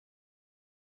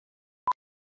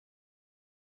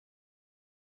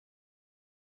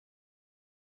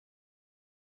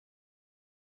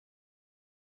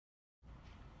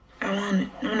I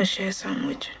want to share something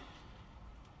with you.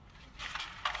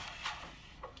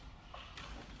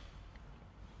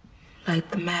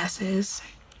 Like the masses,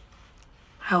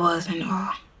 I was in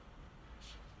awe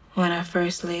when I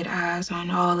first laid eyes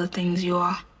on all the things you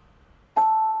are.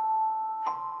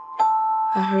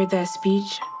 I heard that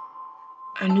speech.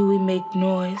 I knew we'd make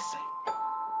noise.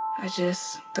 I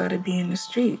just thought it'd be in the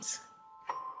streets.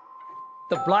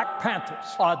 The Black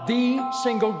Panthers are the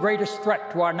single greatest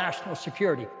threat to our national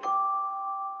security.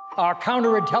 Our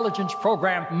counterintelligence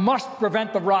program must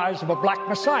prevent the rise of a black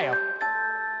messiah.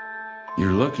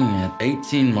 You're looking at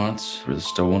 18 months for the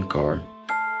stolen car,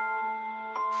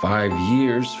 5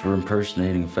 years for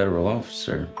impersonating a federal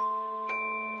officer,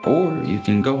 or you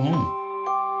can go home.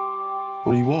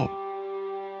 What do you want?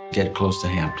 Get close to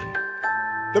Hampton.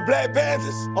 The Black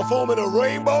Panthers are forming a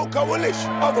rainbow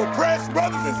coalition of oppressed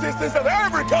brothers and sisters of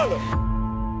every color.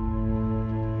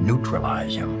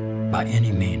 Neutralize him by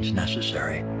any means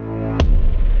necessary.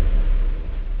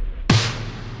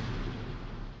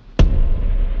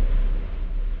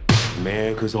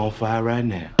 America's on fire right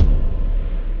now.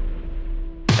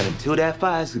 And until that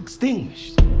fire is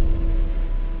extinguished,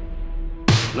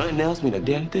 nothing else means a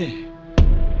damn thing.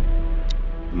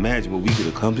 Imagine what we could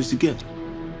accomplish together.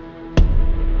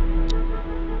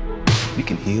 We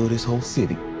can heal this whole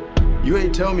city. You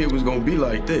ain't tell me it was gonna be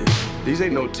like this. These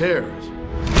ain't no terrorists.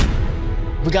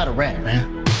 We got a rat,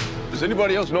 man. Does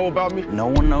anybody else know about me? No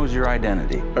one knows your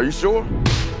identity. Are you sure?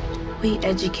 We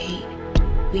educate,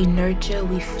 we nurture,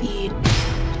 we feed,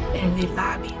 and we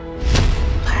lobby.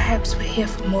 Perhaps we're here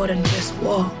for more than just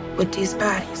war with these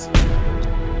bodies.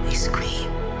 We scream,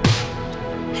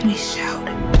 and we shout,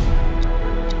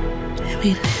 and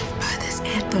we live by this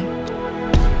anthem.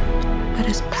 But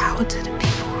it's power to the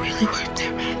people really worth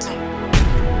their ransom.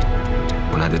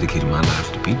 When I dedicated my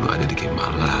life to people, I dedicated my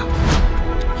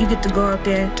life. You get to go out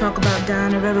there and talk about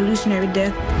dying a revolutionary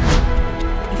death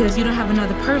because you don't have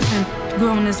another person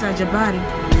growing inside your body.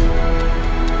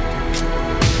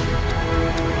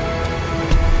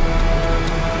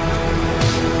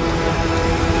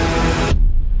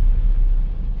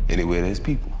 Anywhere there's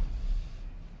people,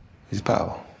 there's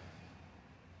power.